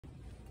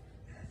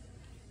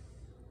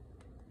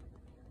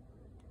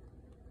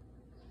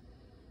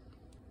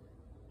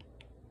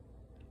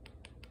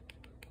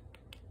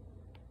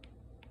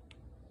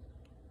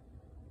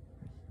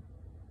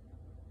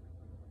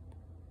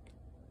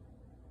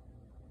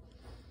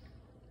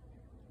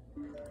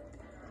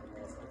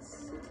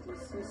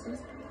Is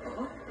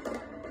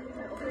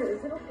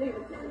it okay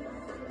with you?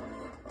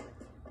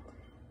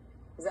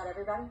 Is that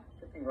everybody?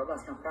 Good thing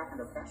robots don't crack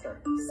under pressure.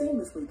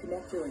 Seamlessly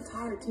connect your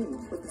entire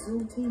team with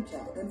Zoom Team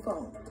Chat and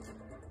phone.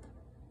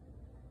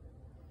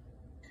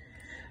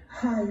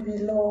 Hi,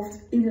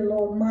 beloved in the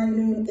Lord. My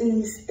name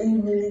is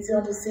Emily. I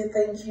want to say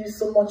thank you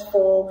so much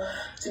for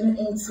tuning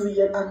into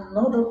yet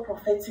another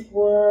prophetic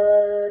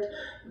word.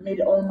 May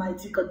the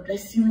Almighty God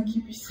bless you and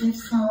keep you safe,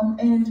 sound,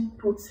 and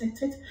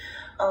protected.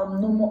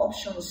 No more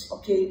options,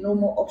 okay? No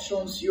more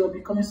options. You're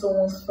becoming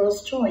someone's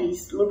first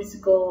choice. Glory to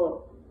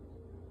God.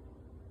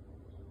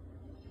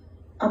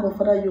 Abba,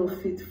 Father, you're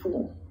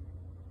faithful.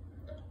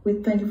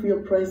 We thank you for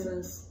your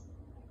presence.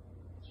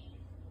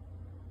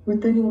 We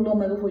thank you, Lord,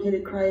 my God, for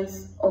hearing the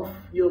cries of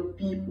your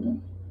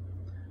people.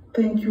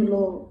 Thank you,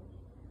 Lord.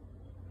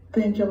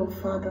 Thank you, our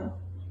Father,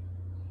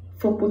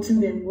 for putting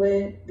them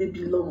where they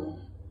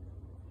belong.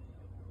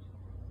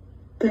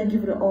 Thank you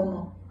for the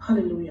honor.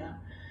 Hallelujah.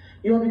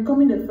 You are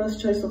becoming the first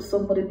choice of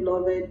somebody,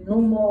 beloved. No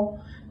more.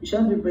 You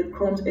shall not be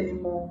breadcrumbs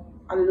anymore.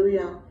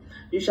 Hallelujah.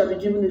 You shall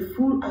be given the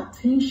full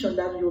attention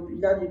that you've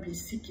been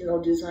seeking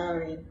or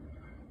desiring.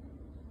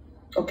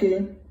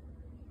 Okay?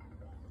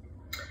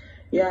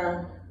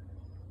 Yeah.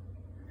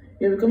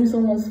 You're becoming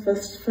someone's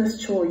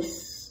first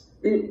choice.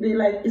 They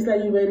like, it's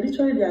like you were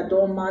literally their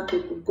doormat.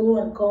 They could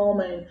go and come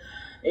and,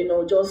 you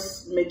know,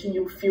 just making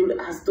you feel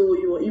as though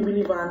you're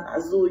irrelevant,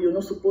 as though you're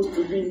not supposed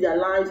to be in their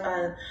lives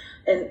and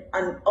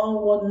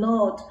all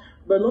whatnot.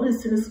 But Lord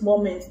is in this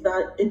moment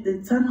that if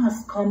the time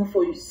has come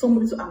for you,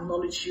 somebody to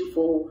acknowledge you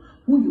for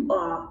who you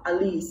are,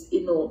 at least,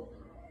 you know,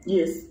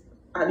 yes,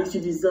 at least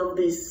you deserve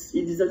this.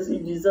 You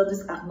deserve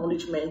this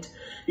acknowledgement.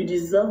 You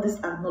deserve this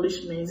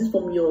acknowledgement. This is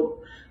from your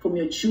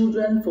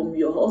children, from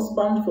your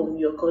husband, from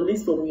your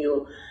colleagues, from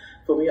your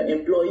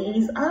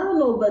employees. I don't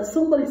know, but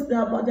somebody's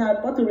there, but they're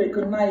about to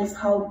recognize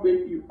how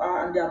great you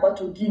are, and they're about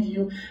to give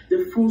you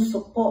the full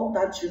support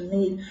that you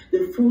need,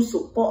 the full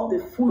support, the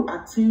full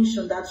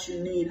attention that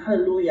you need.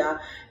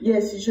 Hallelujah.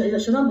 Yes, you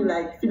should not be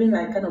like feeling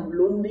like kind of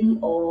lonely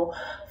or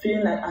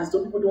feeling like as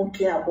though people don't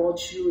care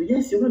about you.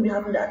 Yes, you're going to be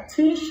having the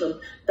attention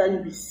that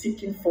you'll be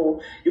seeking for.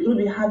 You're going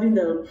to be having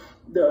the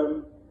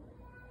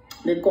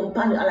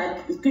companion,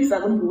 like things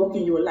are going to be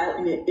working in your life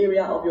in the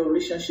area of your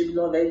relationship,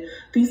 beloved.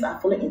 Things are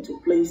falling into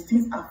place.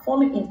 Things are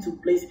falling into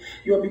place.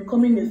 You are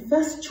becoming the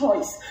first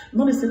choice,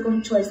 not the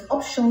second choice.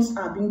 Options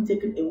are being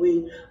taken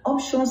away.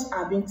 Options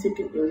are being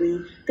taken away.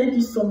 Thank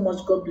you so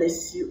much. God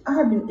bless you. I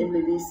have been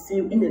Emily. See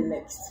you in the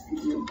next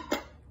video.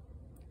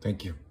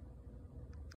 Thank you.